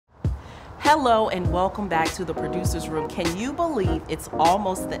Hello and welcome back to the Producer's Room. Can you believe it's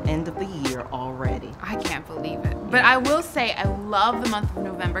almost the end of the year already? I can't believe it. But I will say I love the month of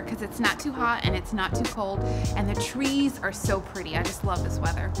November because it's not too hot and it's not too cold and the trees are so pretty. I just love this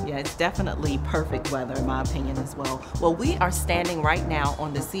weather. Yeah, it's definitely perfect weather in my opinion as well. Well, we are standing right now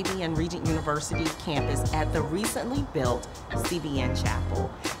on the CBN Regent University campus at the recently built CBN Chapel.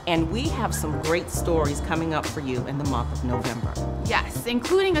 And we have some great stories coming up for you in the month of November. Yes,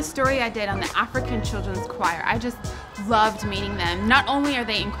 including a story I did on the African Children's Choir. I just loved meeting them. Not only are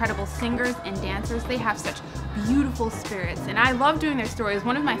they incredible singers and dancers, they have such beautiful spirits. And I love doing their stories.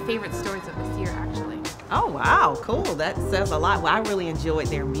 One of my favorite stories of this year, actually. Oh wow, cool. That says a lot. Well, I really enjoyed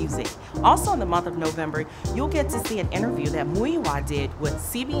their music. Also in the month of November, you'll get to see an interview that Muyiwa did with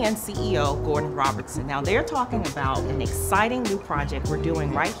CBN CEO Gordon Robertson. Now they're talking about an exciting new project we're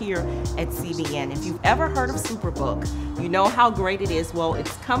doing right here at CBN. If you've ever heard of SuperBook, you know how great it is. Well,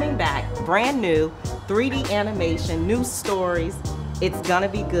 it's coming back, brand new, 3D animation, new stories. It's gonna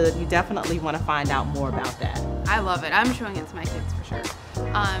be good. You definitely want to find out more about that. I love it. I'm showing it to my kids for sure.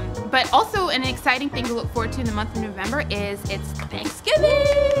 But also an exciting thing to look forward to in the month of November is it's Thanksgiving.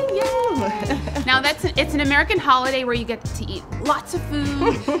 Yay! Now it's an American holiday where you get to eat lots of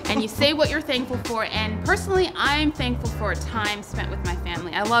food and you say what you're thankful for. And personally, I'm thankful for time spent with my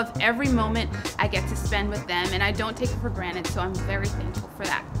family. I love every moment I get to spend with them and I don't take it for granted, so I'm very thankful for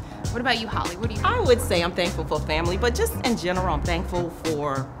that. What about you, Holly? What do you think? I would say I'm thankful for family, but just in general, I'm thankful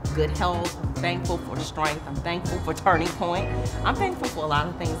for good health. I'm thankful for strength. I'm thankful for Turning Point. I'm thankful for a lot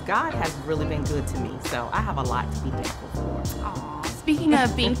of things. God has really been good to me, so I have a lot to be thankful for. Aww. Speaking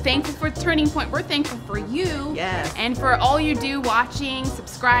of being thankful for Turning Point, we're thankful for you. Yes. And for all you do, watching,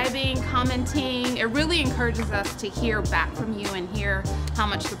 subscribing, commenting. It really encourages us to hear back from you and hear how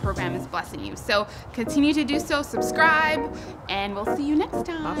much the program is blessing you. So continue to do so, subscribe, and we'll see you next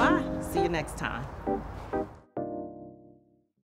time. Bye-bye. See you next time.